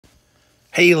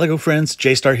Hey Lego friends,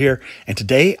 J-Star here, and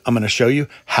today I'm going to show you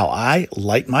how I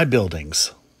light my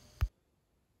buildings.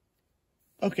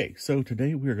 Okay, so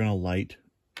today we're going to light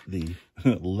the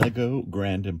Lego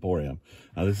Grand Emporium.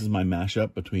 Now this is my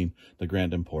mashup between the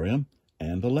Grand Emporium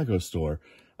and the Lego store.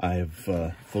 I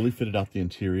have fully fitted out the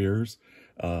interiors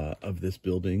of this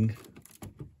building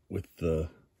with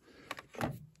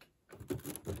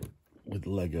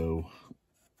Lego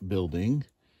building.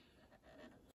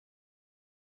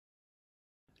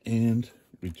 And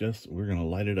we're going to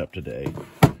light it up today.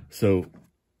 So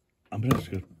I'm going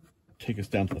to take us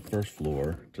down to the first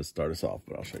floor to start us off,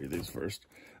 but I'll show you these first.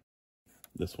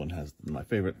 This one has my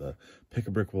favorite, the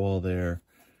pick-a-brick wall there.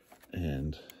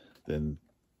 And then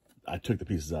I took the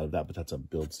pieces out of that, but that's a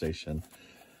build station.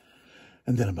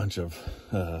 And then a bunch of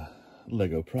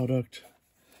Lego product.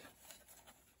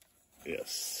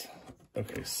 Yes.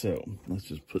 Okay, so let's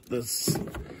just put this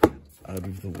out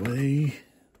of the way.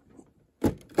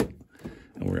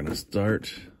 And we're going to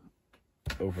start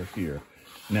over here.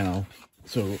 Now,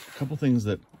 so a couple things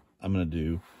that I'm going to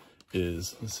do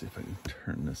is, let's see if I can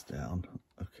turn this down.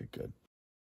 Okay, good.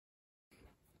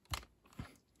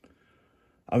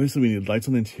 Obviously, we need lights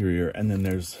on the interior, and then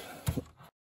there's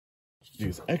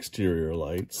these exterior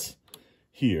lights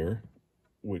here,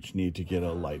 which need to get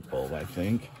a light bulb, I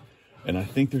think. And I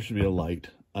think there should be a light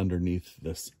underneath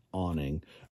this awning,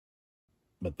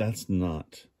 but that's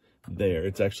not there.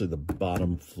 It's actually the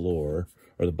bottom floor,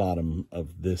 or the bottom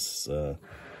of this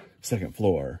second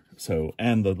floor. So,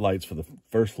 and the lights for the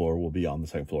first floor will be on the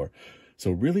second floor.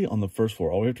 So really on the first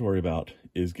floor, all we have to worry about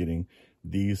is getting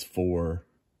these four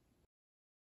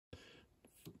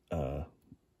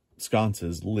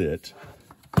sconces lit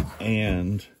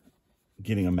and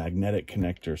getting a magnetic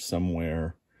connector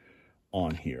somewhere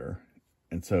on here.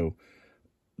 And so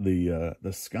the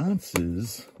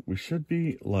sconces we should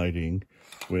be lighting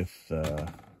with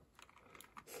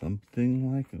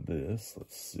something like this.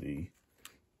 Let's see.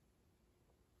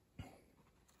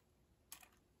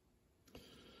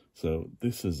 So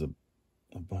this is a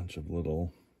bunch of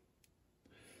little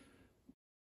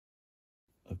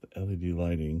of the LED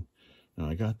lighting. Now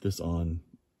I got this on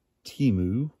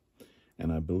Temu,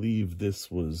 and I believe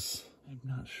this was, I'm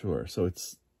not sure. So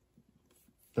it's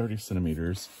 30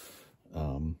 centimeters.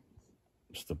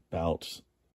 Just about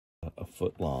a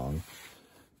foot long,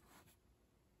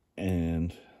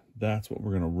 and that's what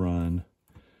we're going to run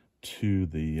to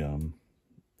the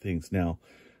things. Now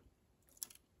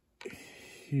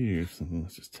here's something.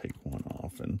 Let's just take one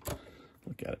off and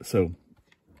look at it. So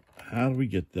how do we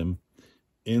get them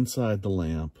inside the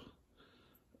lamp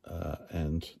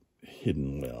and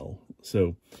hidden well?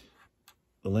 So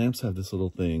the lamps have this little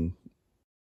thing,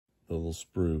 the little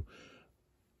sprue.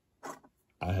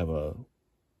 I have a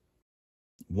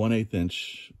 1/8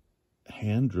 inch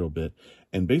hand drill bit,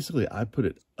 and basically I put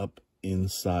it up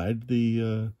inside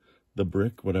the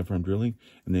brick, whatever I'm drilling,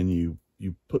 and then you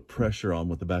put pressure on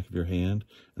with the back of your hand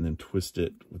and then twist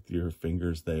it with your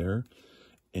fingers there,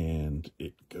 and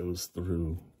it goes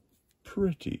through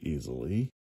pretty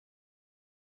easily.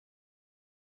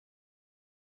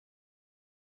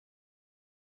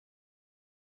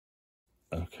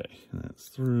 Okay, that's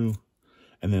through.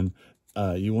 And then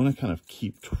you want to kind of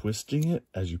keep twisting it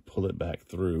as you pull it back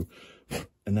through,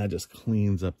 and that just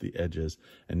cleans up the edges.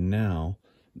 And now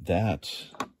that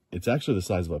it's actually the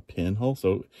size of a pinhole,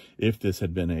 so if this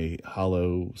had been a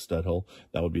hollow stud hole,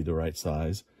 that would be the right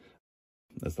size.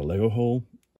 That's the Lego hole.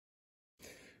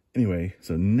 Anyway,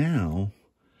 so now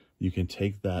you can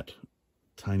take that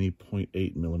tiny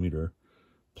 0.8 millimeter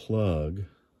plug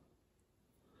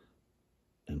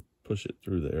and push it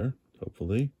through there,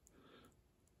 hopefully.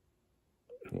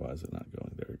 Why is it not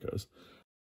going? There it goes.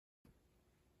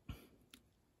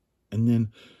 And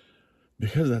then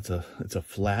because it's a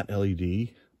flat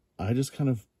LED, I just kind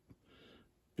of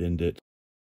bend it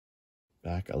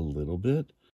back a little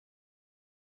bit.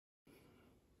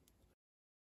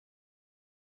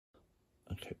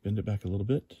 Okay, bend it back a little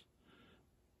bit.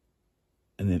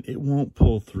 And then it won't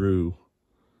pull through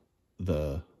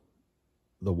the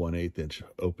 1/8 inch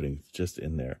opening. It's just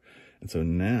in there. And so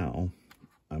now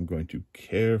I'm going to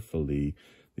carefully,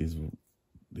 these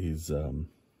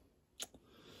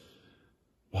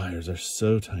wires are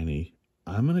so tiny.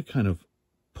 I'm going to kind of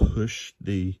push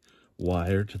the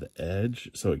wire to the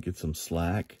edge so it gets some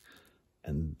slack,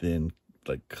 and then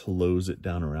like close it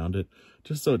down around it,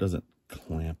 just so it doesn't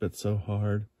clamp it so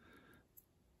hard.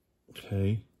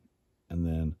 Okay. And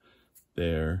then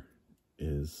there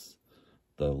is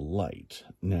the light.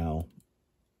 Now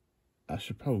I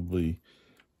should probably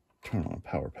turn on a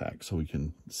power pack so we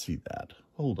can see that.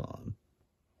 Hold on.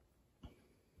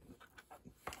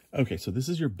 Okay, so this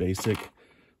is your basic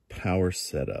power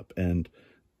setup. And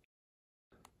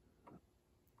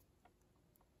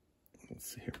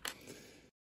let's see here.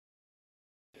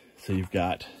 So you've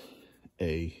got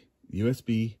a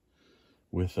USB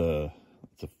with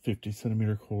it's a 50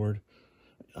 centimeter cord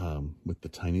with the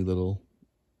tiny little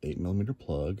 8mm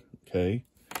plug, okay?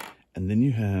 And then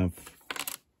you have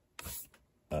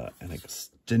an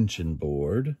extension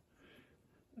board,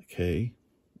 okay?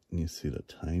 And you see the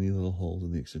tiny little holes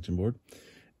in the extension board.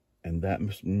 And that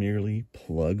merely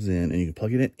plugs in, and you can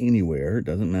plug it in anywhere, it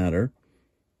doesn't matter.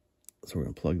 So we're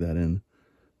gonna plug that in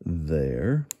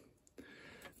there.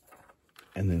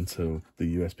 And then so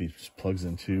the USB just plugs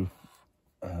into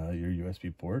your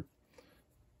USB port.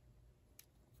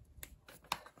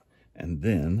 And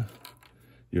then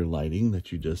your lighting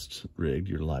that you just rigged,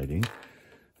 your lighting,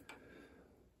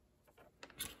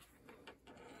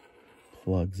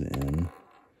 plugs in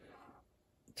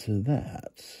to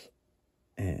that.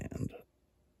 And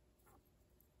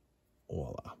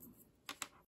voila.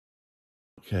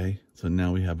 Okay, so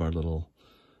now we have our little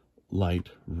light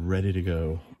ready to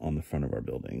go on the front of our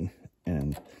building.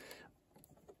 And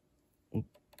let's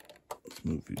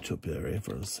move you to up area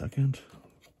for a second.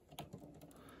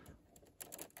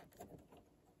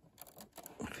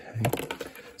 Okay,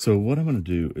 so what I'm going to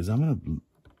do is I'm going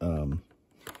to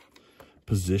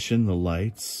position the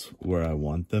lights where I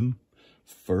want them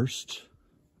first,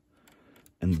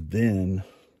 and then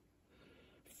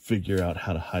figure out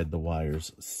how to hide the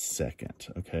wires second,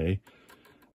 okay?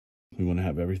 We want to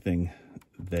have everything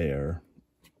there,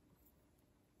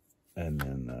 and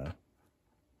then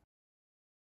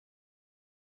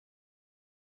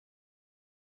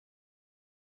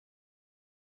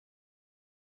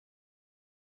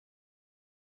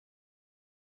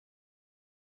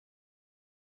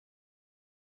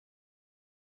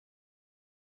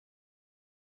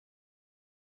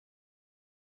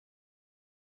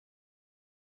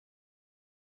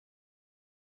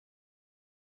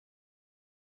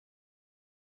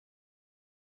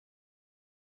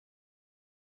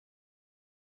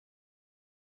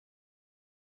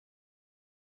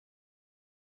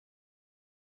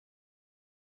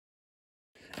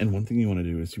and one thing you want to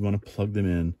do is you want to plug them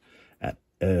in at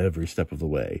every step of the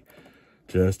way,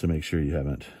 just to make sure you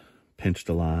haven't pinched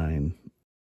a line,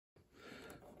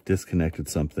 disconnected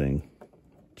something.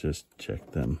 Just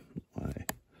check them. Why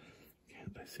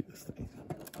can't I see this thing?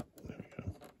 Oh, there we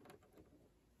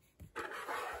go.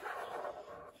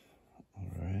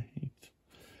 All right.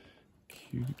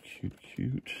 Cute, cute,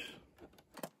 cute.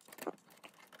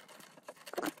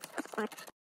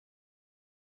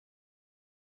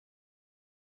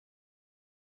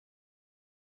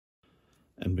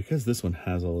 And because this one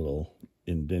has a little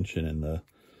indentation in the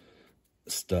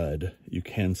stud, you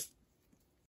can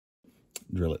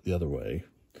drill it the other way.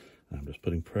 I'm just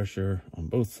putting pressure on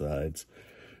both sides.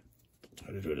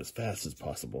 Try to do it as fast as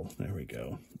possible. There we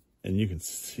go. And you can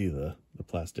see the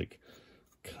plastic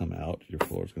come out. Your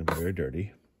floor is going to be very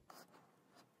dirty.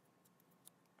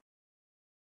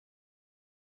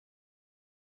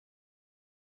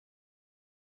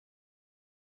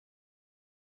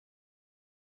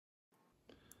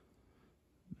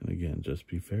 And again, just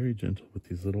be very gentle with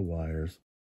these little wires.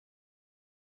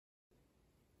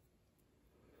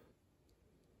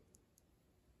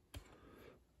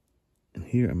 And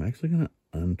here, I'm actually going to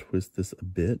untwist this a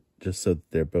bit, just so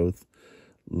that they're both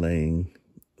laying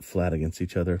flat against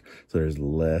each other. So there's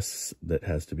less that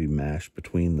has to be mashed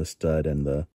between the stud and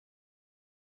the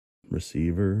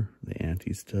receiver, the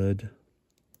anti-stud.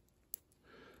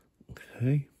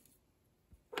 Okay.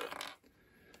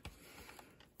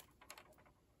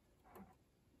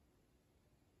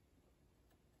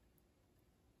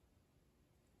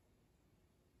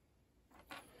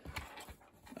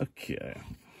 Okay.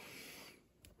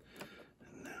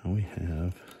 Now we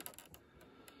have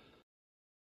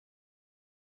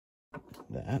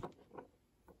that.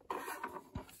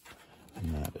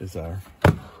 And that is our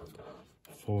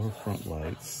 4 front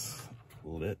lights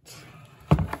lit.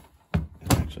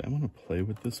 And actually, I'm going to play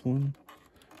with this one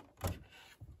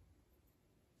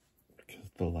because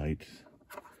the light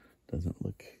doesn't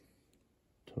look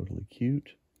totally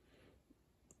cute.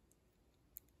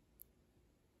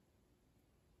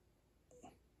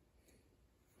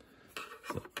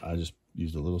 So I just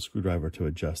used a little screwdriver to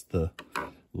adjust the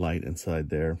light inside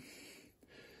there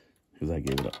because I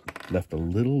gave it up. Left a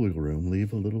little wiggle room,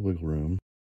 leave a little wiggle room.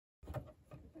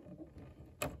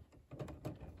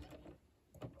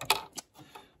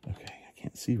 Okay, I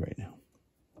can't see right now.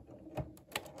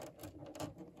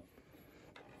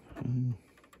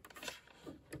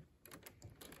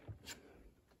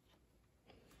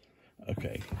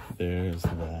 Okay, there's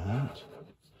that. that.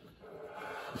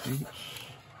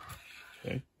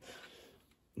 Okay.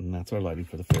 And that's our lighting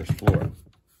for the first floor.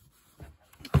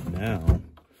 Now,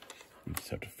 we just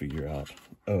have to figure out,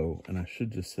 oh, and I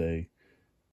should just say,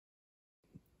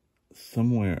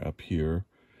 somewhere up here,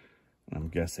 I'm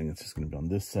guessing it's just going to be on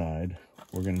this side,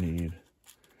 we're going to need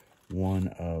one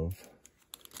of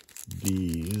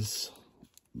these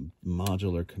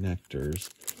modular connectors.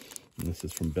 And this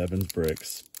is from Bevan's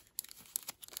Bricks.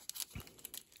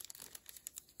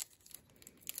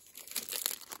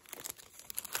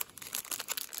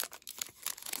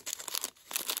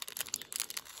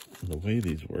 And the way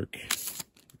these work,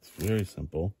 it's very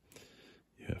simple.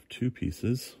 You have two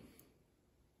pieces.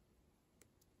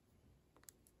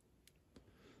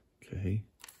 Okay.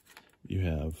 You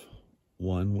have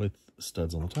one with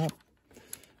studs on the top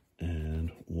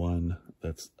and one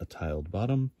that's a tiled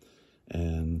bottom,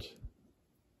 and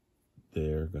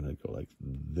they're going to go like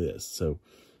this. So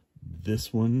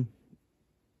this one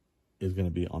is going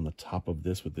to be on the top of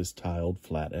this with this tiled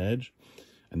flat edge,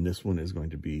 and this one is going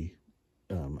to be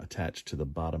attached to the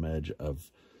bottom edge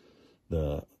of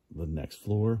the next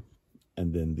floor.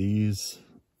 And then these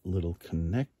little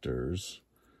connectors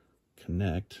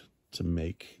connect to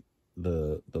make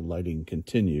the lighting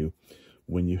continue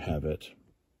when you have it,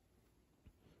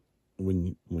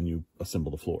 when you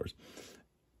assemble the floors.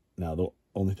 Now, the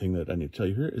only thing that I need to tell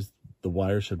you here is the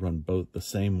wires should run both the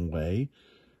same way.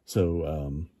 So,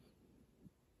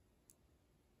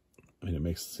 I mean, it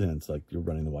makes sense, like you're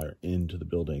running the wire into the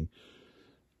building.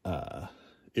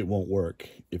 It won't work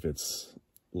if it's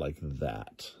like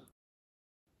that.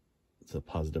 It's a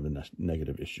positive and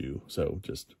negative issue. So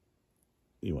just,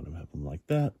 you want to have them like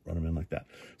that, run them in like that.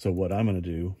 So what I'm going to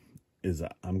do is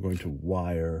I'm going to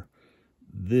wire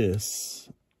this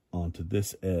onto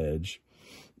this edge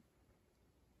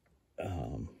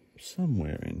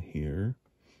somewhere in here.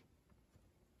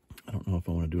 I don't know if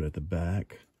I want to do it at the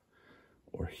back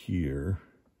or here,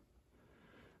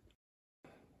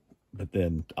 but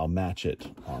then I'll match it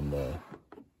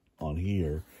on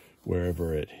here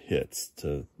wherever it hits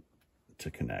to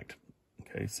connect.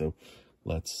 Okay, so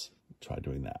let's try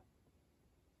doing that.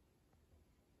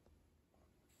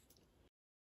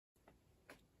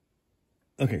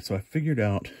 Okay, so I figured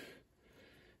out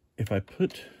if I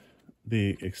put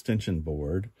the extension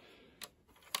board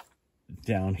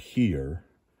down here,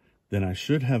 then I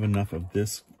should have enough of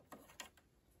this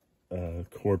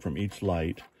cord from each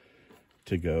light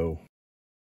to go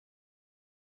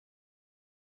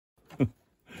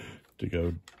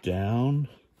down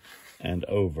and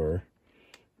over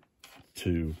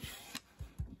to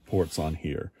ports on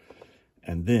here.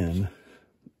 And then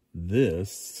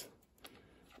this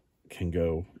can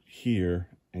go here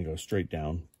and go straight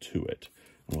down to it.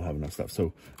 And we'll have enough stuff.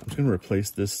 So I'm just going to replace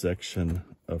this section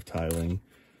of tiling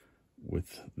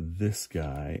with this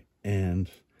guy. And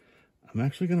I'm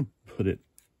actually going to put it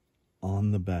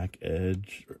on the back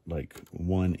edge, like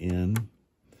one in.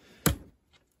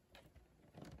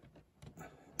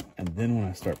 And then when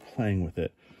I start playing with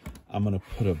it, I'm going to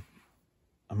put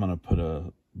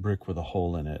a brick with a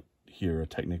hole in it here, a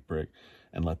Technic brick,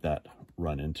 and let that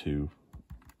run into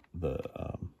the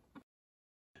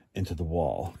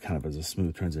wall, kind of as a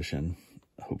smooth transition,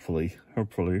 hopefully.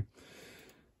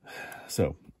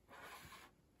 So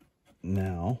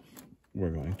now we're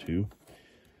going to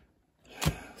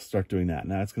start doing that.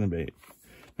 Now it's going to be, I'm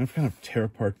going to kind of tear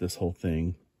apart this whole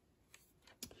thing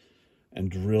and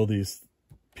drill these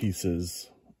pieces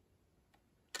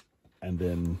and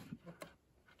then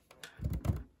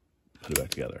put it back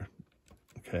together.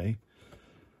 Okay.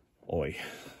 Oi.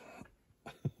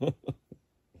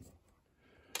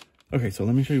 Okay, so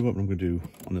let me show you what I'm going to do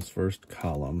on this first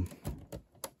column.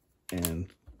 And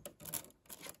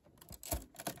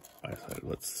I decided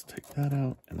let's take that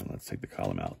out and then let's take the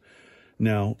column out.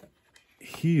 Now,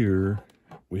 here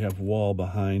we have wall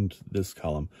behind this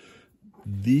column.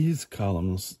 These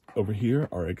columns over here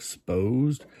are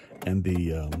exposed, and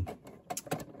the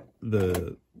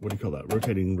what do you call that?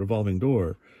 Rotating revolving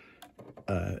door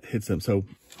hits them. So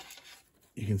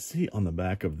you can see on the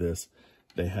back of this,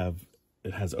 it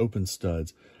has open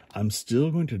studs. I'm still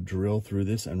going to drill through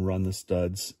this and run the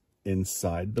studs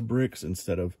inside the bricks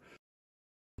instead of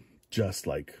just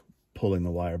like pulling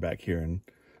the wire back here and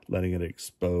letting it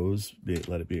expose,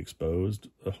 let it be exposed.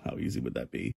 Oh, how easy would that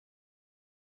be?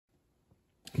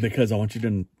 Because I want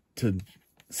you to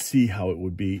see how it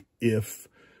would be if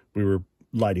we were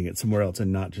lighting it somewhere else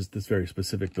and not just this very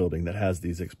specific building that has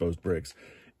these exposed bricks.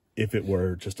 If it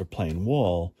were just a plain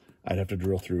wall, I'd have to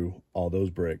drill through all those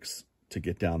bricks to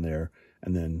get down there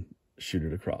and then shoot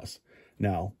it across.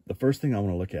 Now, the first thing I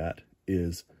want to look at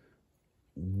is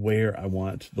where I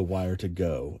want the wire to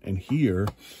go. And here,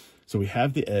 so we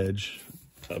have the edge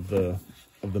of the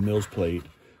Mills plate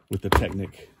with the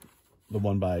Technic, the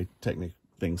 1x Technic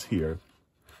things here.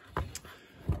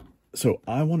 So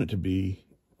I want it to be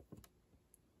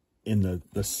in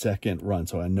the second run.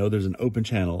 So I know there's an open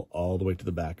channel all the way to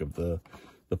the back of the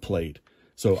plate.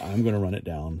 So I'm going to run it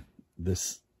down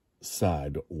this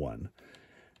side one.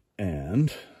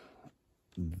 And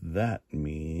that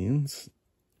means,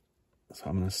 so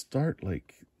I'm going to start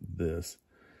like this.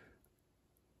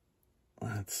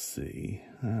 Let's see,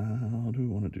 how do we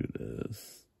want to do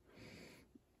this?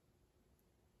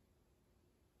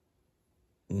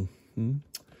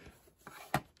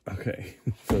 Okay,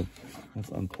 so let's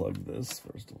unplug this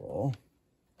first of all.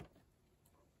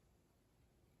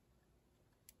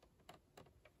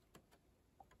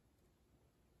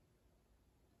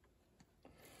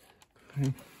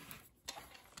 Okay.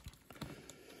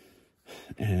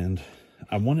 And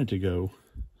I wanted to go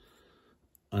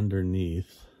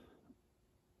underneath.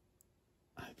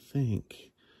 I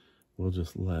think we'll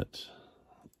just let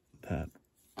that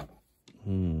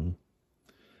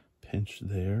pinch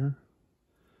there.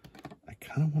 I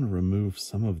kind of want to remove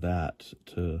some of that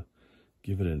to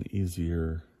give it an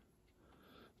easier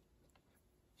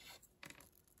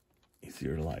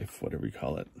life, whatever you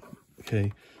call it.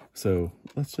 Okay, so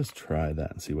let's just try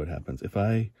that and see what happens. If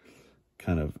I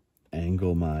kind of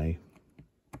angle my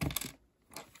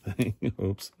thing,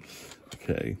 oops.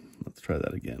 Okay, let's try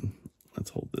that again.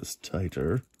 Let's hold this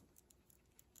tighter.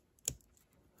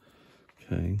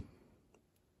 Okay.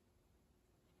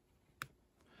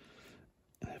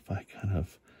 And if I kind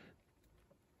of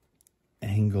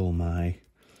angle my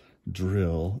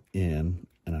drill in,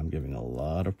 and I'm giving a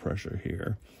lot of pressure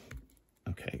here.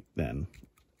 Okay, then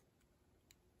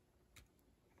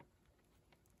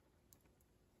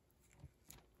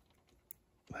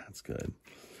that's good.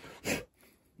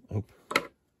 Oh.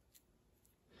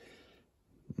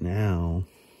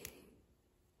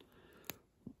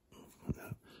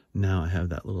 Now I have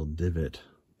that little divot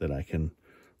that I can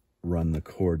run the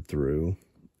cord through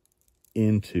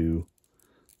into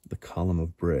the column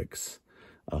of bricks.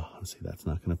 Oh, see, that's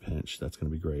not going to pinch. That's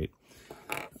going to be great.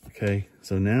 Okay,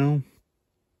 so now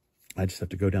I just have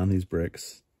to go down these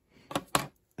bricks,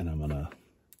 and I'm going to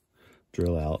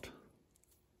drill out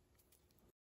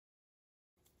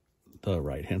the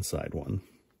right-hand side one.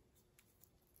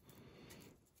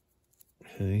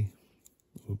 Okay.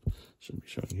 Oop, shouldn't be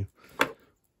showing you.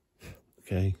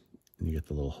 Okay, and you get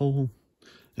the little hole.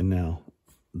 And now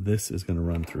this is going to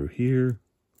run through here.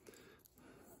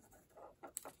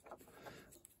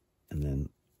 And then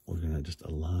we're going to just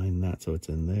align that so it's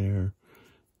in there.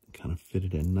 Kind of fit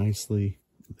it in nicely.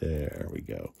 There we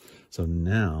go. So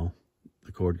now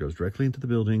the cord goes directly into the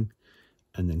building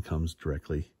and then comes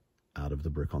directly out of the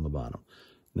brick on the bottom.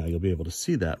 Now you'll be able to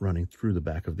see that running through the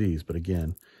back of these. But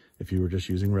again, if you were just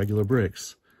using regular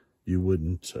bricks, you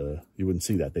wouldn't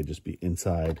see that. They'd just be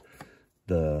inside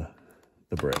the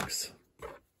bricks.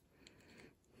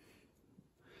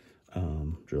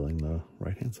 Drilling the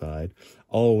right-hand side.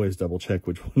 Always double check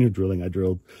which one you're drilling. I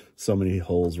drilled so many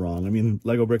holes wrong. I mean,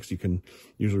 Lego bricks, you can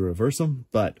usually reverse them,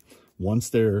 but once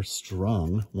they're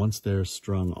strung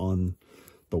on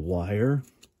the wire,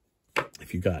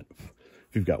 if you've got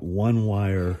one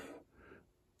wire,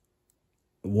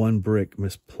 one brick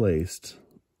misplaced,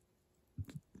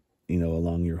 you know,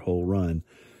 along your whole run,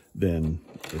 then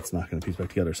it's not going to piece back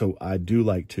together. So I do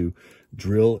like to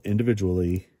drill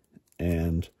individually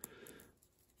and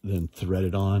then thread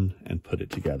it on and put it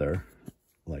together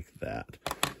like that,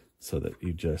 so that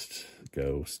you just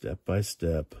go step by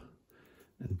step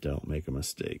and don't make a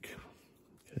mistake.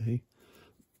 Okay.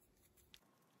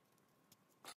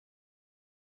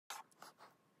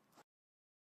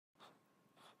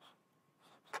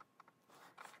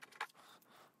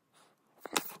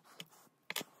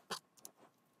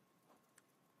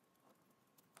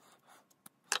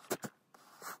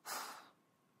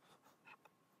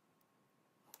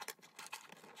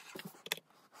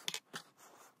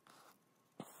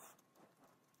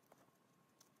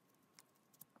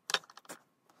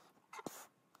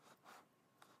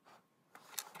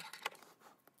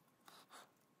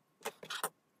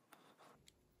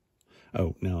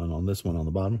 Oh, now, and on this one on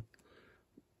the bottom,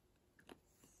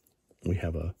 we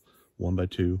have a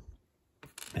 1x2,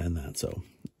 and that's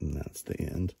the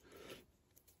end.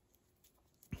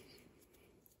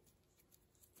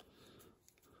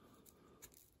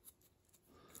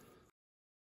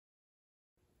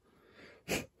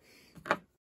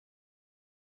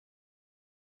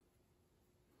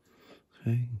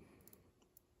 Okay.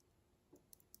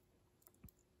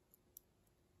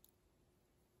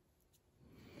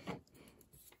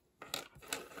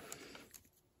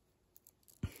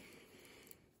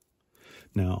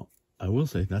 Now, I will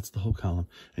say that's the whole column,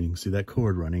 and you can see that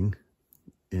cord running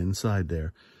inside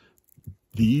there.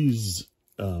 These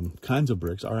kinds of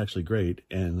bricks are actually great,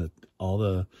 and all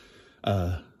the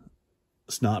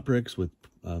snot bricks with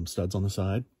studs on the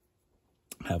side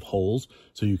have holes,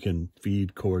 so you can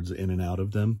feed cords in and out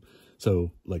of them.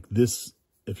 So like this,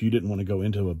 if you didn't want to go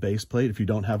into a base plate, if you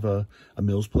don't have a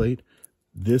Mills plate,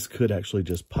 this could actually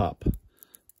just pop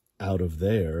out of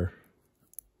there.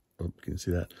 Oh, can you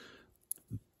see that?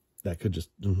 That could just,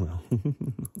 well,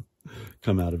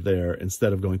 come out of there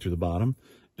instead of going through the bottom.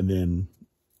 And then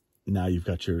now you've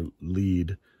got your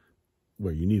lead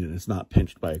where you need it. It's not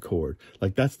pinched by a cord.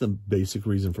 Like, that's the basic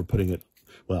reason for putting it.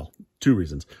 Well, two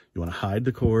reasons. You want to hide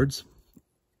the cords,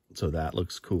 so that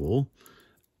looks cool.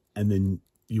 And then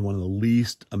you want the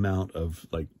least amount of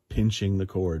like pinching the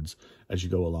cords as you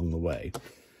go along the way.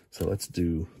 So let's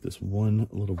do this one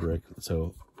little brick.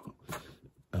 So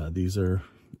these are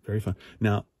very fun.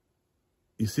 Now,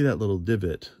 you see that little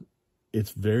divot?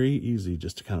 It's very easy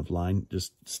just to kind of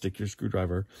just stick your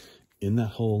screwdriver in that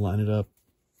hole, line it up,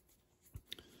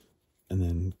 and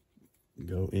then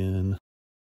go in.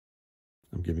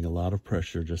 I'm giving a lot of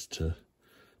pressure just to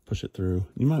push it through.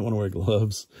 You might want to wear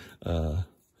gloves, but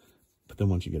then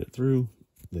once you get it through,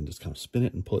 then just kind of spin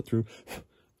it and pull it through,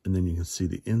 and then you can see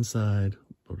the inside,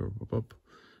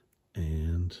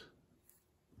 and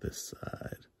this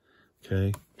side,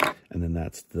 okay? And then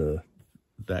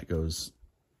that goes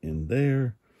in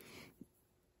there.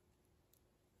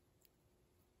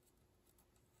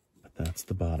 But that's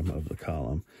the bottom of the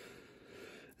column.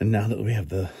 And now that we have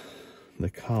the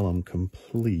column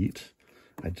complete,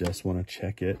 I just want to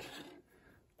check it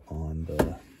on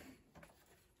the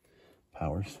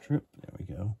power strip. There we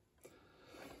go.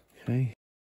 Okay.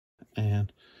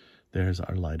 And there's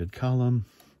our lighted column.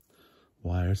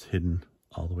 Wires hidden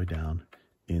all the way down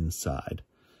inside.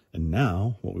 And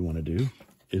now what we want to do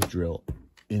is drill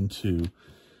into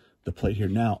the plate here.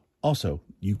 Now, also,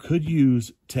 you could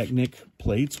use Technic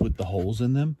plates with the holes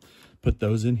in them. Put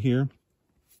those in here.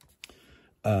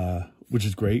 Which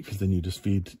is great, because then you just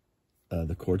feed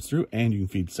the cords through, and you can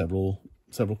feed several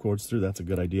cords through. That's a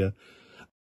good idea.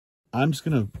 I'm just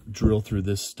going to drill through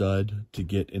this stud to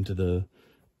get into the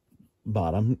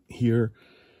bottom here.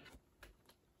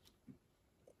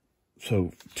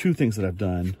 So two things that I've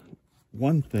done.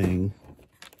 One thing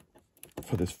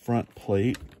for this front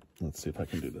plate, let's see if I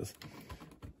can do this.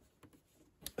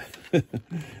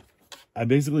 I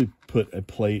basically put a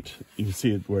plate, you can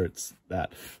see it where it's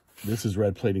that. This is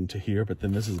red plating to here, but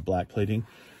then this is black plating.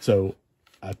 So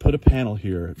I put a panel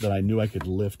here that I knew I could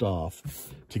lift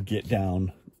off to get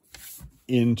down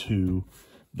into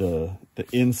the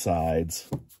insides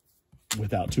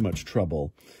without too much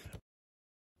trouble,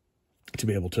 to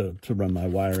be able to run my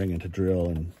wiring and to drill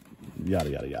and yada,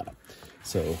 yada, yada.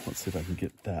 So let's see if I can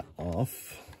get that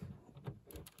off.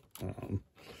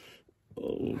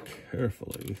 Oh,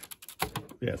 carefully.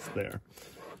 Yes, there.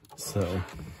 So,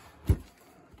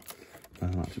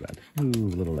 not too bad. Ooh,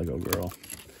 little Lego girl.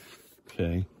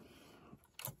 Okay.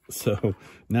 So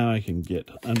now I can get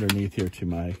underneath here to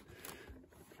my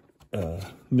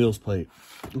Mills plate.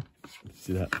 Ooh,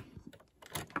 see that?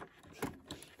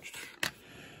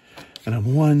 And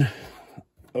I'm one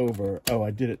over. Oh,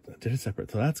 I did it separate,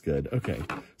 so that's good. Okay.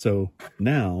 So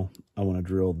now I want to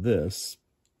drill this.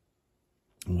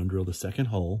 I want to drill the second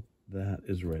hole. That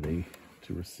is ready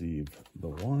to receive the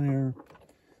wire.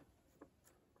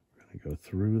 We're going to go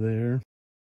through there.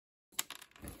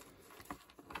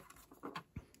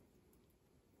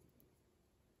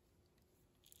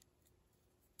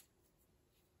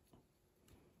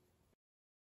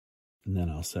 And then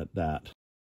I'll set that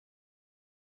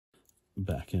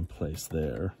back in place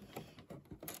there.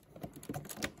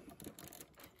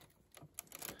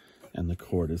 And the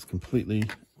cord is completely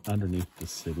underneath the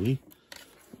city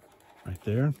right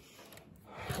there.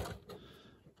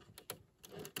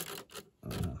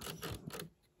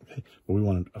 Okay, but we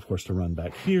want it, of course, to run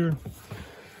back here,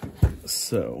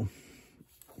 so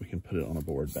we can put it on a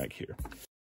board back here.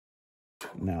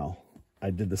 Now,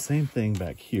 I did the same thing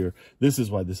back here. This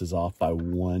is why this is off by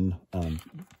one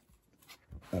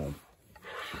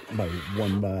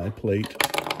plate,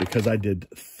 because I did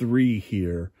 3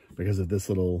 here because of this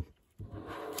little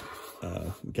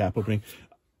gap opening.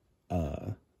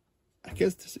 I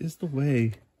guess this is the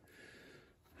way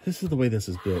this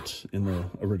is built in the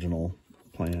original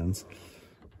plans.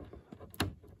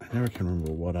 I never can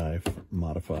remember what I've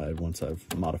modified once I've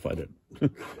modified it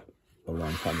a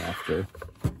long time after.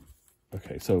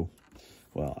 Okay, so,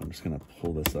 well, I'm just going to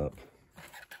pull this up.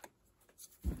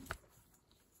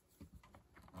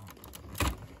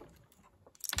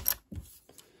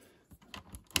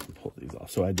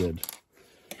 off. So I did.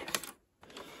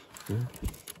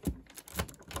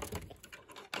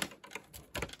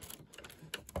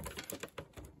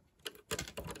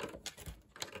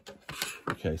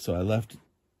 Okay, so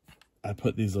I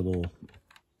put these little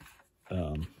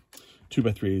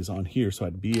 2x3s on here so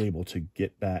I'd be able to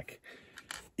get back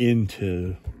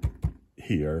into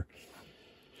here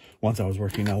once I was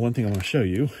working. Now, one thing I want to show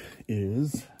you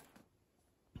is,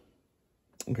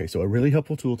 okay, so a really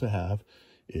helpful tool to have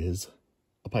is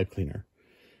a pipe cleaner.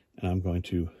 And I'm going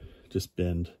to just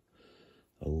bend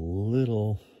a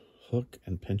little hook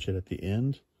and pinch it at the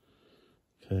end.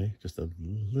 Okay, just a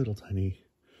little tiny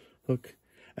hook.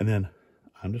 And then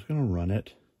I'm just going to run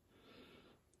it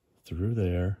through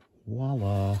there.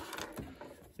 Voila,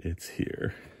 it's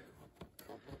here.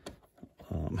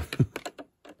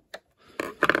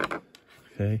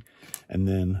 Okay, and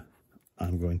then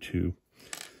I'm going to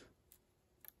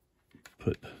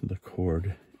put the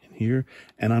cord in here,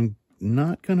 and I'm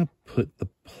not going to put the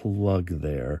plug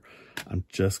there. I'm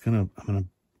going to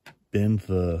bend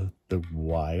the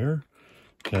wire.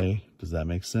 Okay, does that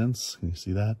make sense? Can you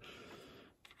see that?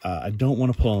 I don't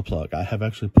want to pull on the plug. I have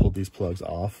actually pulled these plugs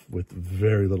off with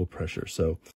very little pressure,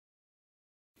 so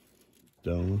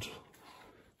don't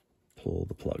pull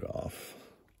the plug off.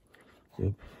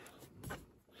 Whoop.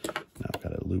 Now I've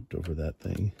got it looped over that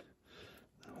thing.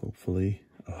 Hopefully,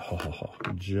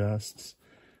 just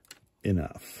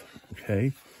enough.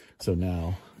 Okay, so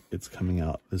now it's coming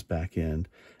out this back end.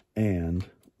 And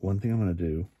one thing I'm going to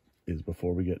do is,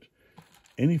 before we get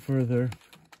any further,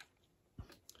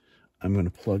 I'm going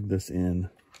to plug this in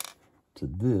to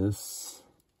this.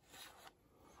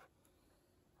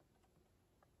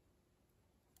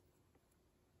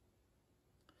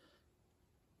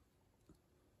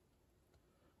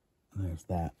 There's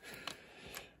that.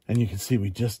 And you can see we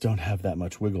just don't have that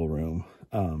much wiggle room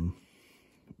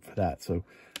for that. So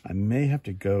I may have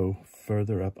to go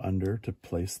further up under to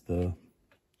place the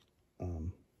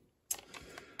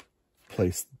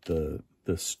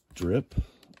strip.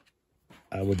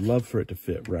 I would love for it to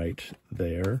fit right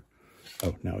there.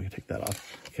 Oh, now we can take that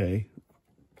off. Okay.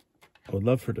 I would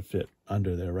love for it to fit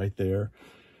under there, right there.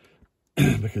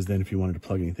 Because then if you wanted to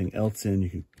plug anything else in, you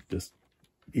could just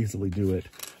easily do it.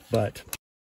 But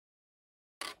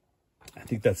I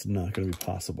think that's not going to be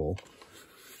possible.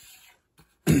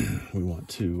 We want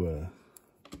to,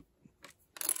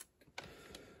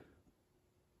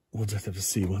 we'll just have to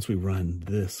see once we run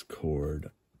this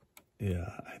cord. Yeah,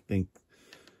 I think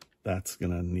that's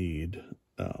going to need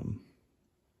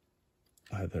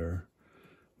either,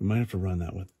 we might have to run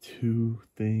that with two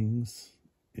things.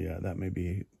 Yeah, that may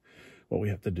be what we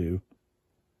have to do,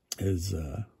 is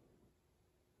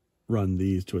run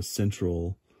these to a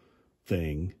central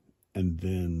thing and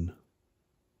then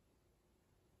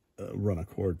run a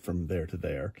cord from there to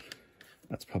there.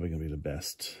 That's probably going to be the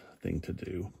best thing to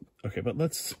do. Okay, but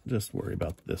let's just worry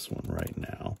about this one right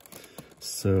now.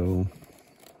 So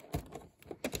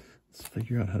let's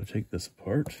figure out how to take this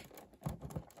apart. Is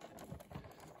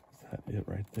that it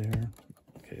right there?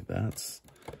 Okay, that's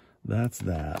that.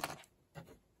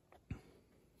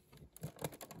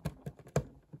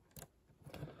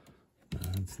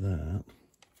 That's that.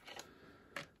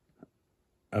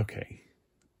 Okay,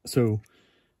 so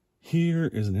here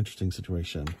is an interesting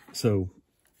situation. So,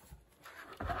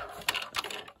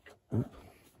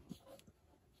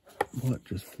 what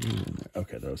just flew in there?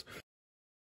 Okay,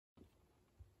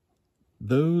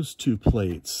 those two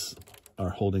plates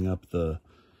are holding up the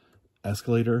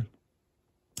escalator.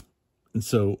 And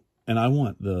so, and I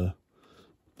want the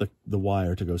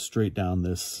wire to go straight down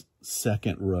this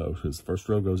second row, because the first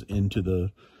row goes into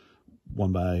the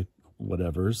 1x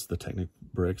the Technic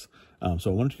bricks.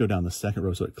 So I want it to go down the second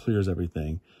row so it clears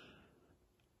everything.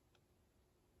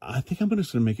 I think I'm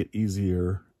just going to make it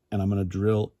easier, and I'm going to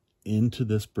drill into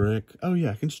this brick. Oh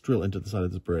yeah, I can just drill into the side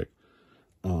of this brick.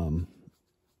 Oh,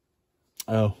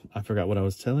 I forgot what I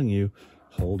was telling you.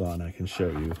 Hold on, I can show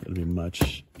you. It'll be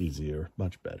much easier,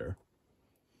 much better.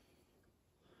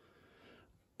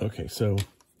 Okay, so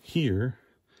here,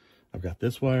 I've got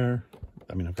this wire.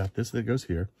 I've got this that goes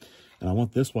here. And I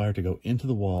want this wire to go into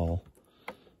the wall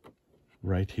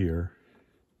right here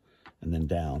and then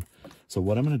down. So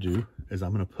what I'm going to do is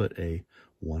I'm going to put a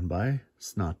 1x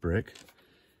snot brick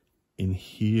in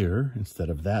here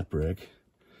instead of that brick.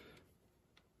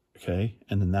 Okay,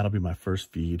 and then that'll be my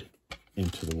first feed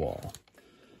into the wall.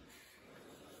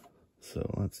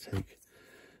 So let's take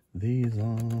these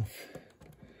off.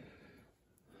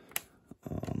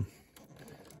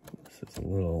 This is a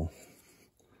little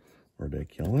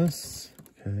ridiculous,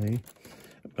 okay,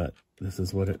 but this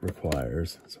is what it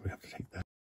requires, so we have to take that.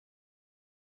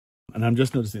 And I'm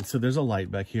just noticing, so there's a light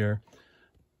back here.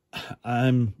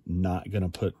 I'm not going to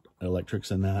put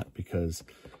electrics in that because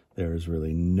there is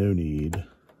really no need.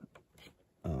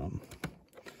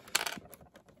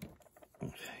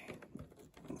 Okay,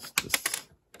 let's just see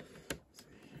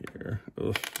here.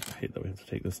 Ugh, I hate that we have to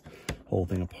take this whole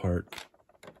thing apart.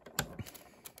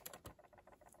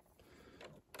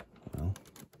 Well,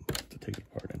 to take it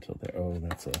apart until there. Oh,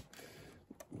 that's a.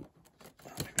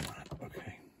 Oh, maybe not.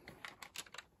 Okay.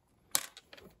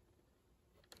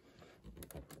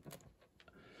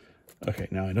 Okay,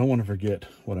 now I don't want to forget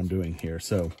what I'm doing here.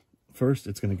 So first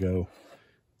it's going to go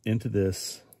into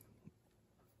this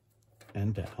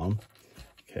and down.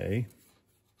 Okay.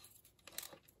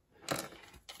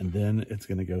 And then it's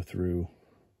going to go through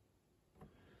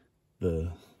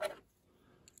the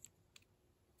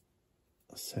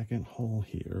second hole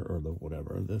here, or the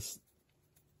whatever, this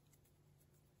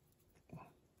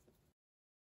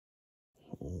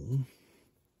hole.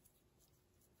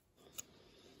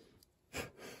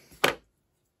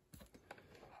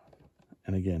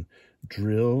 And again,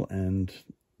 drill and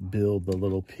build the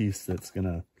little piece that's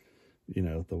gonna, you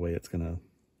know, the way it's gonna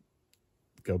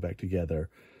go back together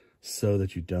so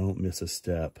that you don't miss a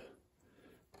step.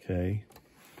 Okay,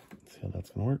 let's see how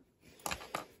that's gonna work.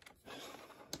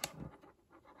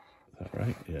 Is that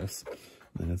right? Yes.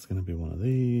 Then it's gonna be one of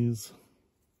these.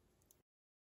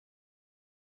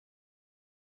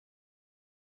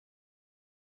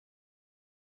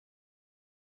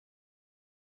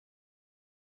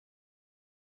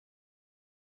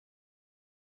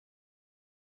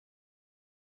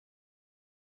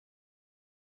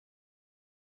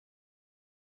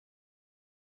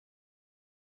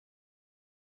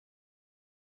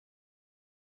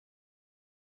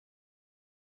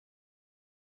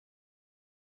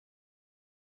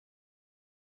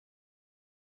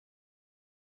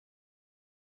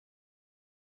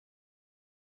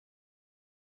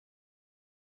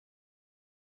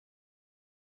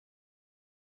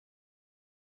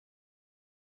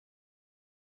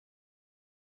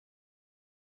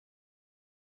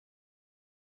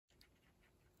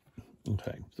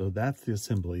 Okay, so that's the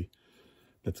assembly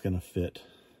that's going to fit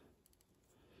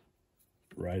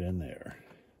right in there,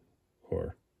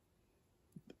 or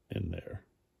in there.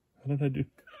 How did I do?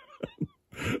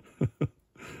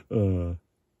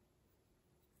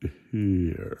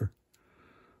 Here.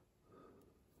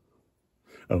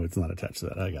 Oh, it's not attached to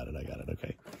that. I got it.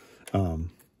 Okay.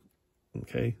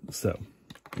 Okay, so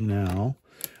now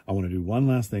I want to do one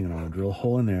last thing, and I want to drill a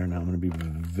hole in there. Now I'm going to be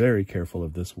very careful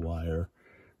of this wire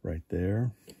right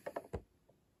there.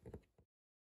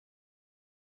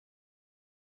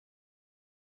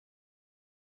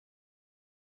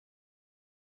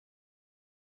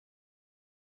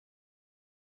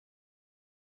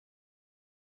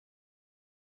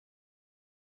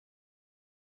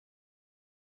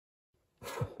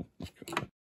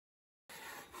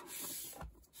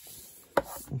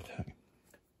 Okay.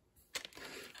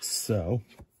 So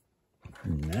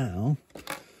now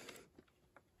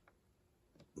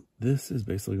this is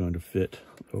basically going to fit.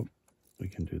 Oh, we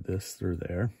can do this through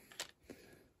there.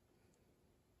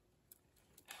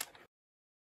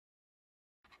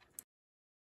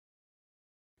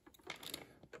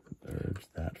 Urge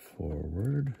that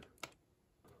forward.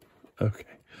 Okay.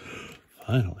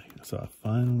 Finally. So I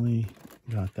finally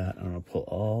got that. I'm going to pull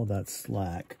all that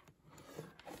slack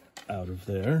out of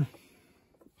there.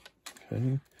 Okay.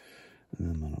 And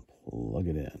then I'm going to plug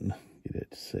it in. Get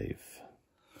it safe.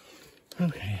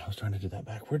 Okay. I was trying to do that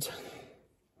backwards.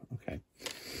 Okay.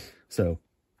 So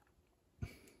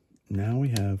now we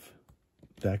have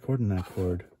that cord and that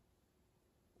cord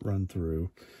run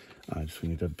through. I just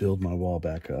need to build my wall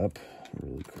back up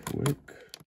really quick.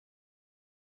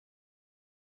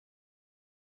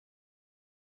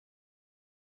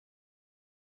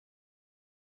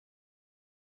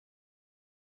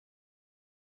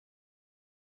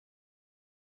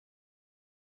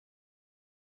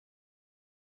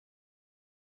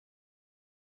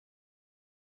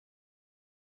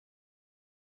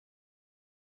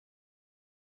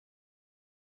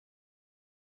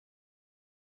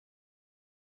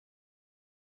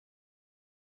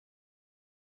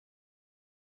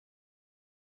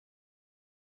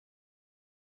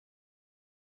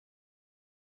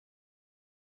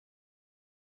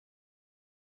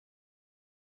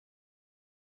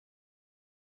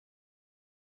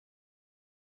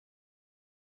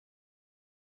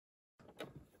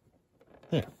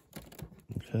 There.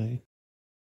 Okay.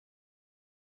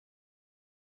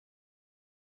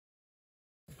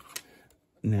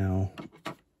 Now,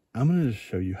 I'm going to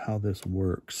show you how this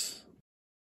works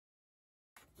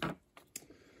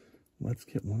let's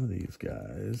get one of these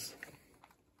guys.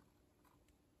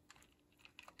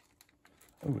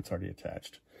 Oh, it's already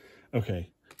attached. Okay,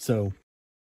 so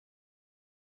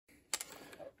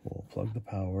we'll plug the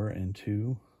power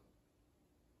into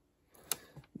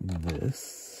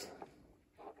this.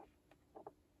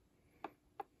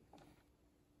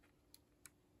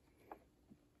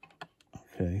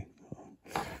 Okay,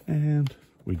 and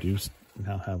we do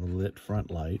now have a lit front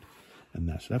light, and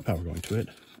that should have power going to it.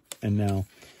 And now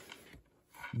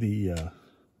the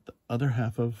other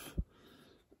half of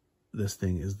this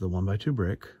thing is the 1x2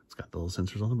 brick. It's got the little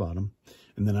sensors on the bottom,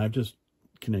 and then I've just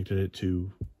connected it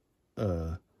to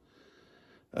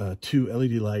 2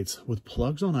 LED lights with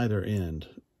plugs on either end.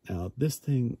 Now this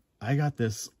thing, I got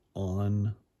this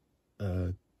on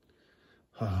Temu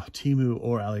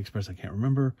or AliExpress, I can't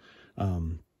remember,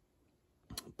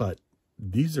 but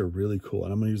these are really cool,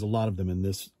 and I'm going to use a lot of them in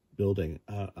this building.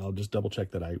 I'll just double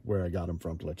check that where I got them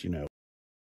from to let you know.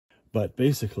 But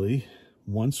basically,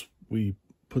 once we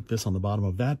put this on the bottom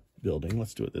of that building,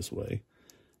 let's do it this way,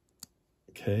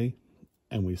 okay,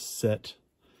 and we set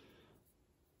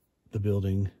the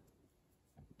building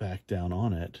back down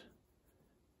on it,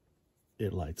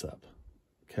 it lights up.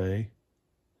 Okay,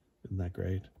 isn't that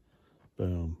great?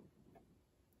 Boom.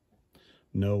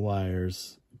 No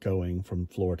wires going from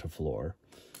floor to floor.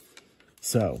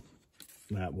 So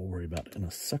that we'll worry about in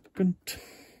a second.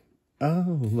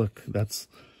 Oh, look, that's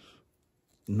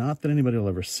not that anybody will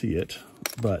ever see it,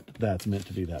 but that's meant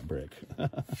to be that brick.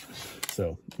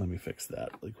 So let me fix that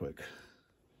really quick.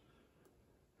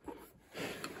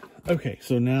 Okay,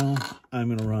 so now I'm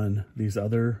going to run these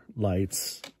other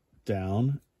lights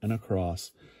down and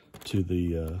across to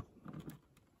the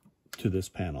to this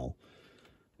panel,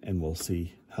 and we'll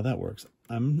see how that works.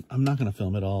 I'm not going to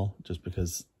film it all just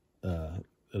because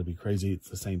it'll be crazy. It's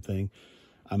the same thing.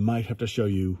 I might have to show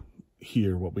you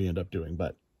here what we end up doing,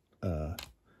 but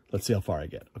let's see how far I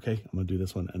get. Okay, I'm going to do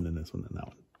this one and then this one and that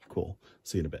one. Cool.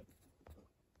 See you in a bit.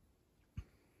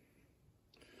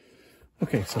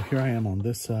 Okay, so here I am on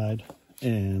this side,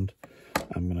 and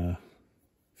I'm gonna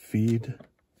feed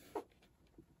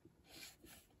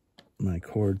my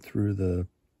cord through the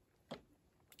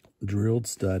drilled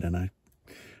stud, and I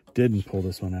didn't pull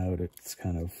this one out. It's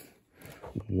kind of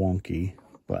wonky,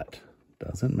 but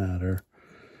doesn't matter.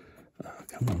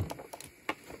 Come on.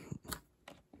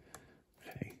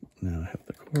 Okay, now I have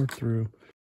the cord through.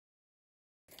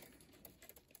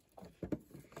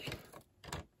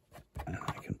 And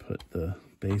I can put the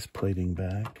base plating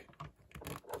back.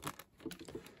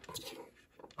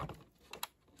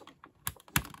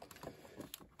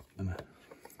 And, okay.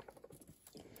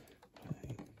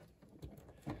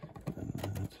 And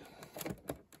that.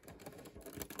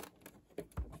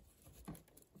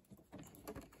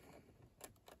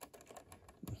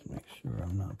 Just make sure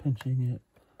I'm not pinching it.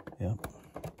 Yep,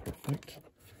 perfect.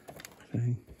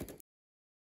 Okay.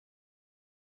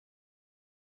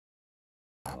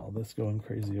 All this going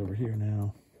crazy over here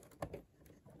now.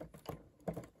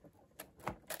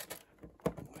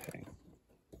 Okay.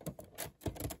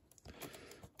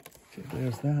 Okay,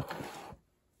 there's that.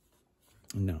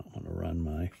 Now I'm going to run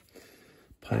my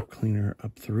pipe cleaner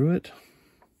up through it.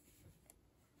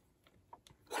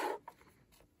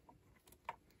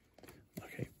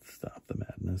 Okay, stop the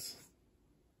madness.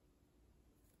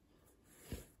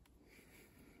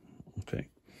 Okay.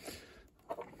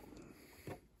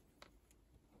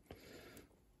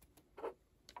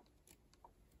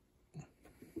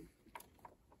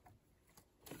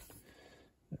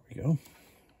 Go.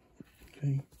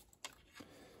 Okay,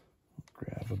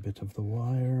 grab a bit of the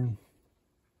wire,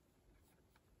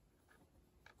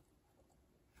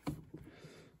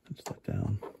 pinch that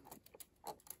down,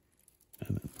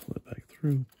 and then pull it back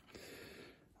through.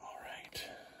 All right.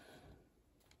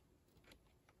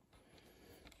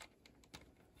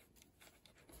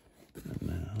 And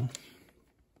now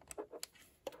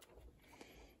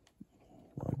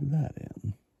plug that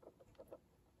in.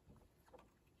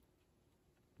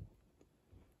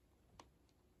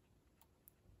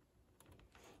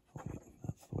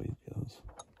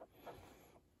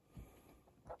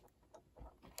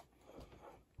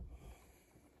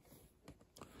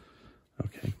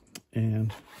 Okay,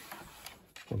 and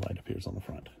the light appears on the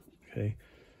front. Okay.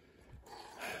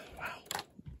 Wow.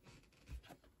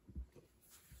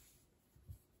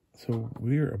 So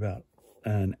we're about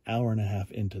an hour and a half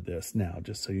into this now,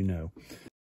 just so you know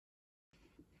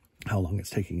how long it's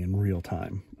taking in real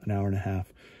time. An hour and a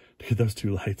half to get those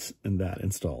 2 lights and that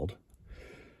installed.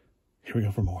 Here we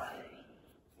go for more.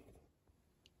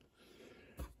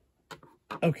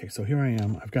 Okay, so here I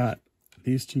am. I've got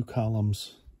these 2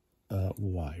 columns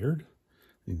wired.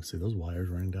 You can see those wires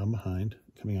running down behind,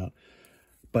 coming out.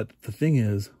 But the thing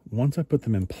is, once I put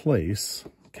them in place,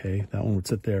 okay, that one would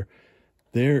sit there.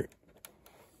 There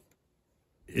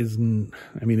isn't,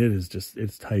 I mean, it is just,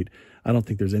 it's tight. I don't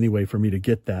think there's any way for me to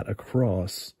get that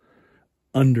across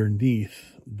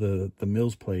underneath the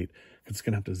mill's plate. It's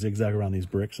going to have to zigzag around these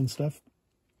bricks and stuff.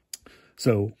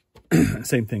 So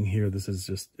same thing here. This is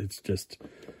just, it's just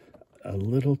a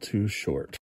little too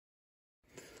short.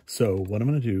 So what I'm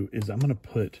going to do is I'm going to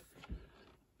put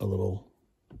a little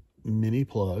mini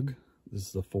plug. This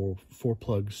is a four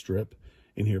plug strip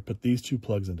in here. Put these two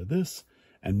plugs into this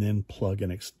and then plug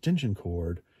an extension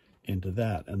cord into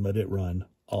that and let it run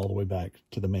all the way back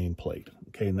to the main plate.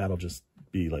 Okay, and that'll just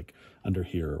be like under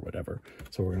here or whatever.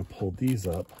 So we're going to pull these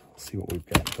up, see what we've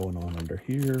got going on under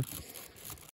here.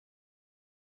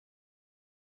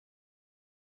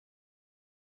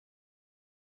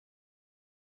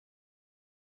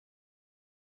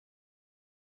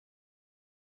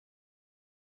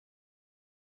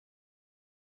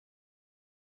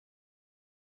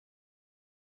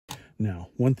 Now,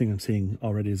 one thing I'm seeing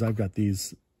already is I've got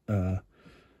these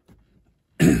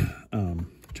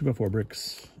 2x4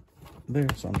 bricks there,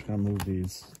 so I'm just going to move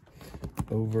these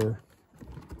over.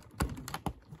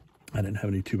 I didn't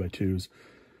have any 2x2s,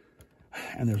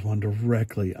 and there's one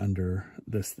directly under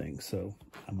this thing, so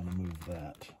I'm going to move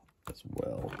that as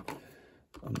well.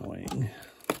 Annoying.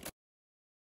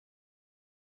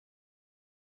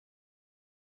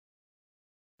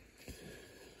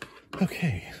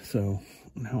 Okay, so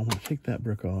now I'm going to take that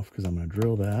brick off because I'm going to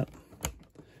drill that.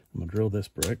 I'm going to drill this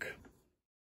brick.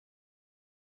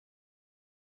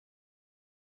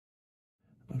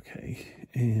 Okay,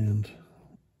 and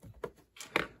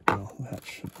well,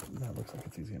 that looks like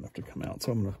it's easy enough to come out.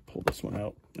 So I'm going to pull this one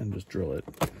out and just drill it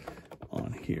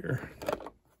on here.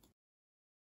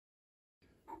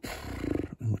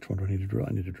 And which one do I need to drill?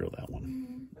 I need to drill that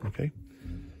one. Okay,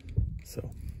 so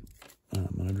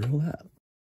I'm going to drill that.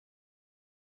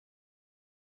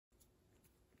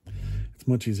 It's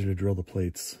much easier to drill the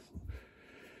plates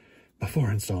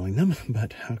before installing them,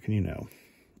 but how can you know?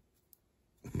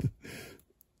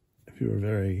 If you were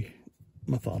very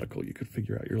methodical, you could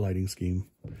figure out your lighting scheme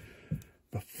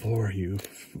before you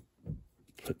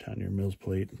put down your mill's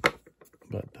plate,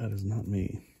 but that is not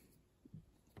me.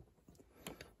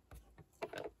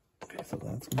 Okay, so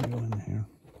that's going to go in here.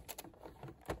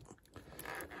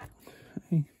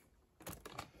 Okay.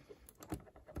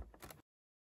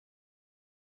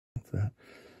 That's that.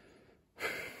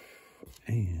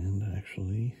 And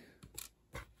actually,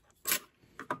 let's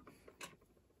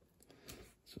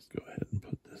just go ahead and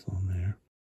put this on there.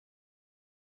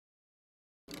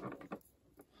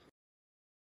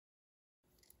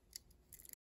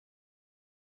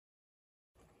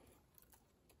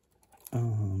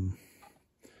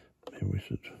 Maybe we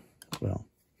should, well,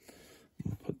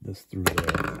 I'm going to put this through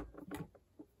there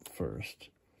first.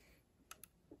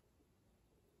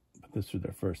 Put this through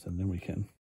there first, and then we can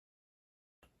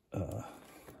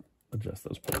adjust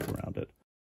those parts around it.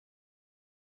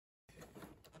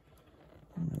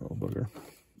 A little booger.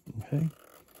 Okay.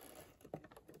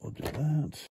 We'll do that.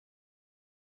 Let's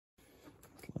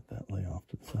let that lay off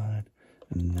to the side.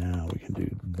 And now we can do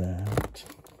that.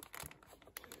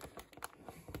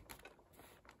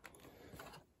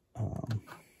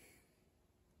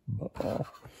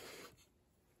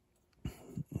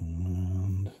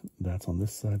 And that's on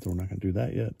this side, so we're not going to do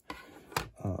that yet.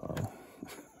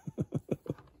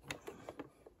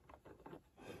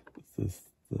 This is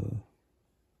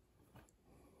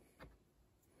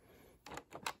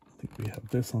I think we have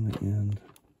this on the end,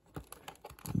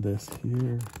 this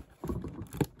here.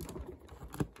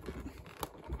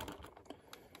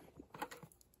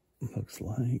 Looks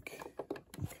like,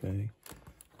 okay.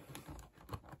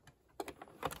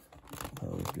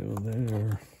 Those go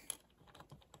there.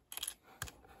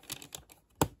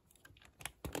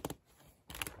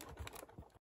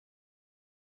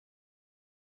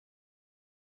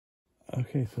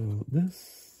 Okay, so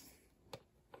this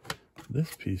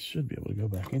piece should be able to go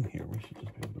back in here. We should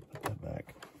just be able to put that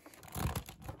back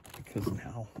because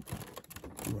now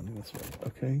we're running this way.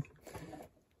 Okay.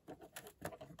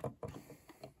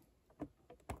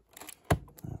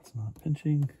 That's not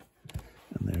pinching.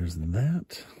 And there's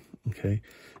that. Okay.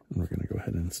 And we're going to go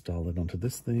ahead and install it onto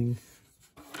this thing.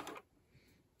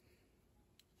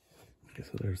 Okay,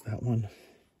 so there's that one.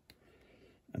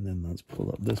 And then let's pull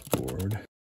up this board.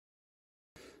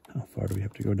 How far do we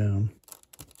have to go down?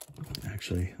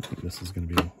 Actually, I think this is going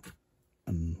to be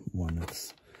one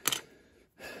that's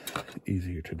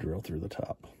easier to drill through the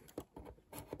top.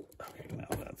 Okay, now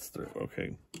that's through.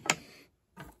 Okay.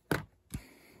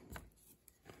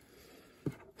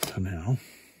 So now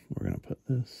we're going to put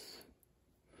this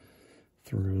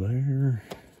through there.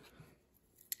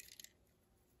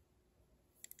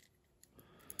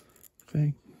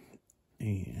 Okay.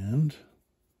 And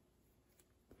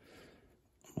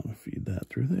I'm going to feed that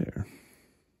through there.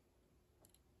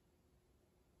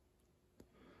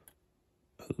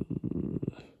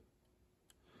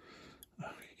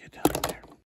 Get down there.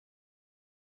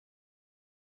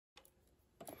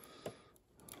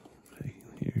 Okay,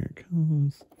 here it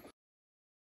comes.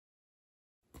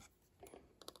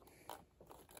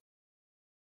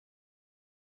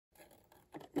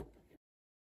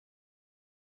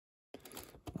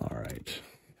 All right.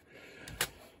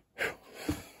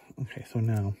 Okay, so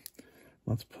now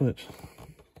let's put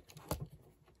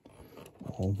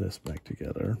all this back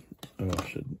together. Oh, I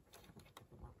should.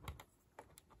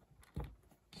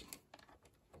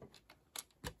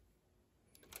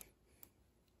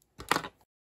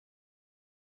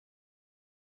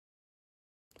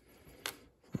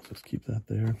 Let's just keep that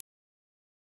there.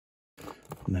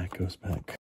 And that goes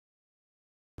back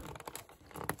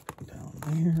down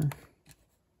there.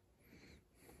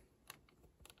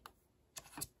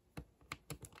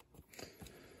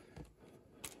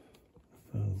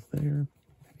 Those there.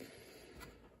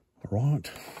 All right.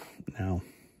 Now,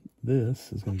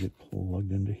 this is going to get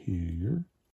plugged into here.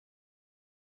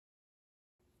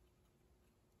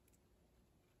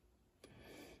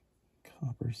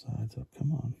 Copper sides up.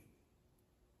 Come on.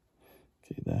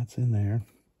 Okay, that's in there.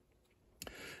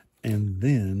 And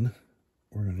then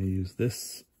we're going to use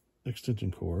this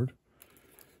extension cord.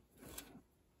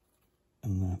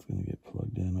 And that's going to get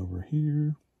plugged in over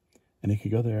here. And it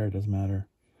could go there, it doesn't matter.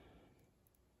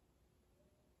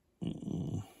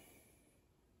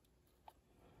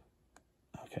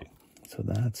 Okay, so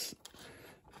that's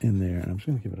in there. And I'm just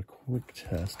going to give it a quick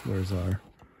test. Where's our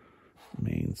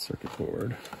main circuit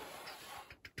board?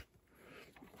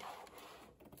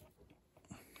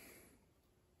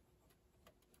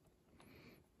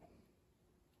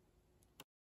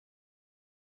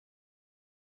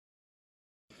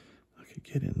 Okay,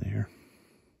 get in there.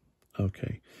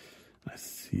 Okay, I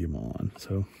see them on.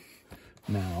 So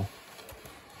now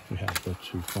we have the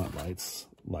two front lights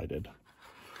lighted.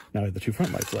 Now I have the two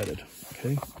front lights lighted.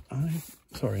 Okay,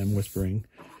 sorry, I'm whispering.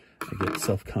 I get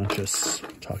self-conscious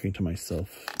talking to myself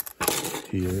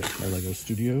here at my Lego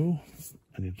studio.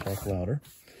 I need to talk louder.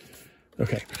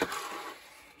 Okay,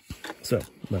 so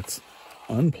let's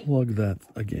unplug that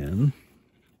again.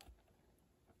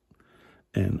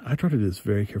 And I try to do this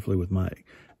very carefully with my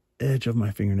edge of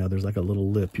my fingernail. There's like a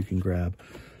little lip you can grab.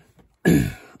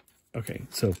 Okay,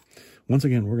 so once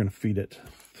again, we're going to feed it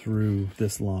through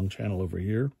this long channel over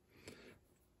here.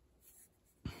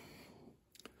 So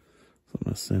I'm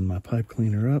going to send my pipe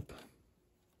cleaner up.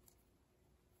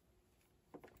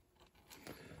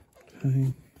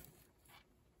 Okay.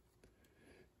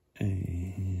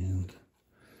 And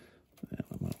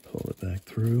I'm going to pull it back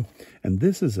through. And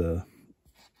this is a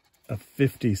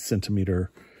 50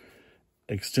 centimeter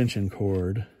extension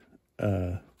cord.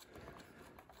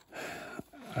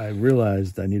 I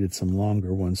realized I needed some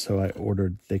longer ones, so I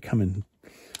ordered, they come in,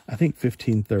 I think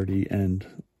 15, 30,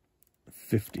 and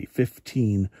 50.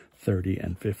 15, 30,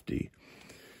 and 50.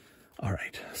 All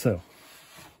right, so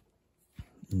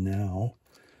now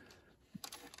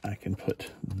I can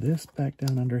put this back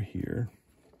down under here.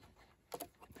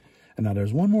 And now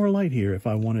there's one more light here if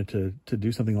I wanted to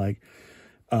do something like,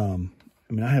 I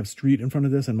mean, I have street in front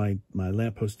of this and my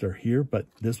lampposts are here, but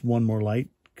this one more light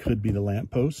could be the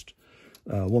lamppost.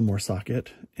 One more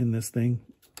socket in this thing.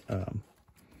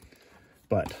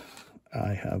 But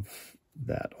I have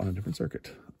that on a different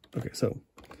circuit. Okay, so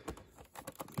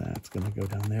that's going to go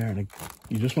down there. And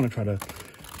you just want to try to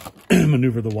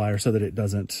maneuver the wire so that it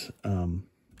doesn't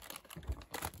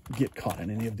get caught in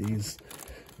any of these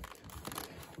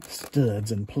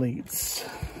studs and plates.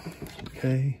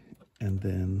 Okay, and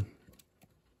then...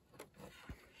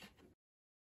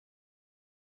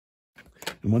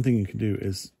 And one thing you can do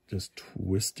is just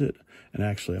twist it. And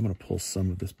actually, I'm going to pull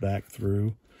some of this back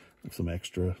through. Some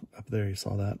extra up there. You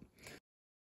saw that?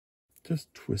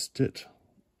 Just twist it.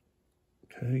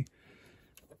 Okay.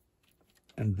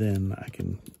 And then I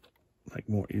can like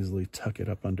more easily tuck it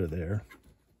up under there.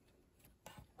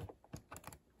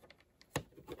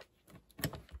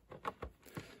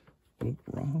 Oop,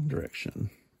 wrong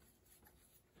direction.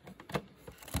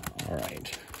 All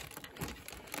right.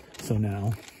 So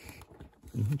now...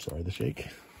 sorry, the shake.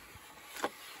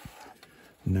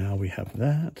 Now we have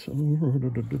that.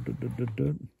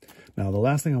 Now the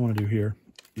last thing I want to do here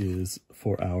is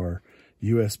for our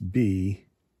USB.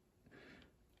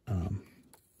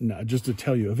 Now, just to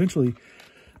tell you, eventually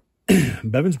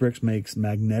Bevan's Bricks makes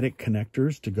magnetic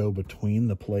connectors to go between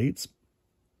the plates,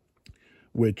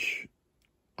 which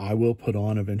I will put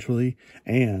on eventually.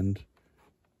 And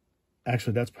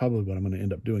actually, that's probably what I'm going to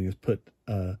end up doing, is put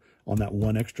on that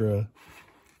one extra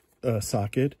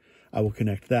socket, I will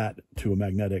connect that to a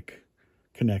magnetic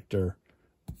connector,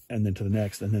 and then to the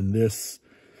next. And then this,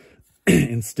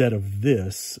 instead of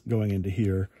this going into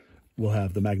here, we'll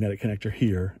have the magnetic connector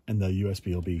here, and the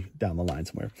USB will be down the line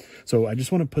somewhere. So I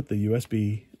just want to put the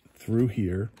USB through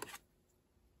here.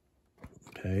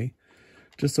 Okay.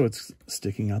 Just so it's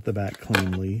sticking out the back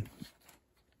cleanly.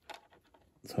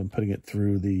 So I'm putting it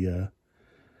through the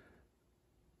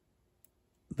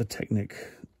Technic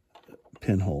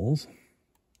pinholes.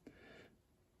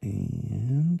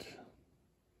 And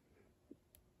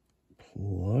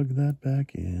plug that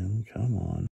back in. Come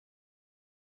on.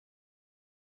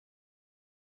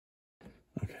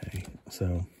 Okay,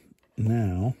 so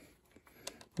now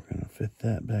we're going to fit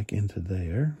that back into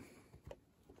there.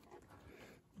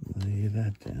 Lay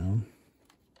that down.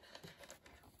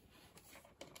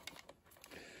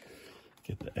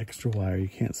 Get the extra wire. You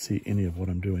can't see any of what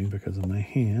I'm doing because of my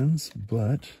hands,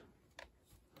 but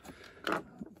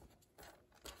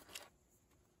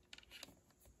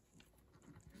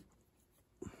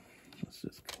let's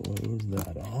just close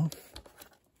that off.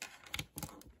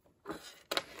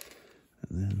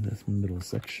 And then this middle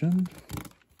section,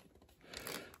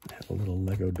 I have a little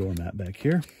Lego doormat back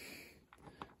here.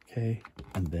 Okay,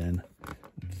 and then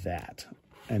that.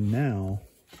 And now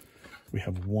we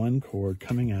have one cord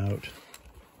coming out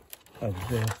of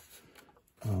the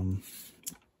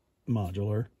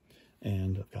modular,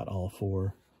 and I've got all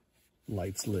 4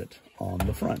 lights lit on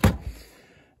the front.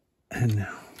 And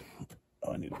now,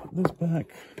 I need to put this back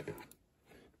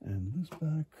and this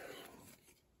back.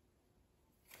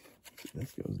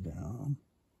 This goes down.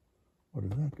 Or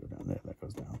does that go down? There, that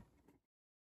goes down.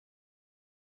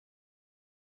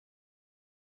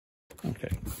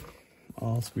 Okay,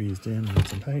 all squeezed in,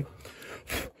 nice and tight.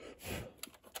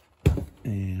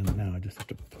 And now I just have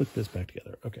to put this back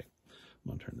together. Okay,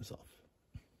 I'm gonna turn this off.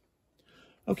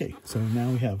 Okay, so now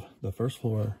we have the first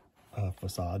floor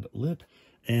facade lit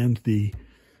and the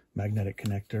magnetic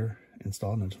connector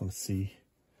installed. And I just want to see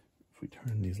if we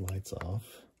turn these lights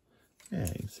off. Yeah,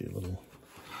 you can see a little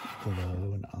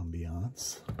glow and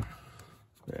ambiance.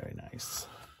 Very nice.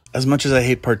 As much as I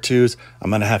hate part 2s, I'm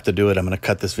going to have to do it. I'm going to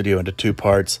cut this video into 2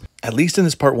 parts. At least in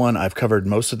this part 1, I've covered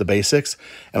most of the basics,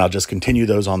 and I'll just continue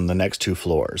those on the next 2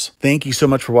 floors. Thank you so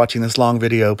much for watching this long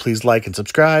video. Please like and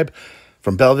subscribe.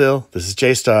 From Belleville, this is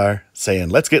J-Star saying,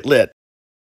 let's get lit.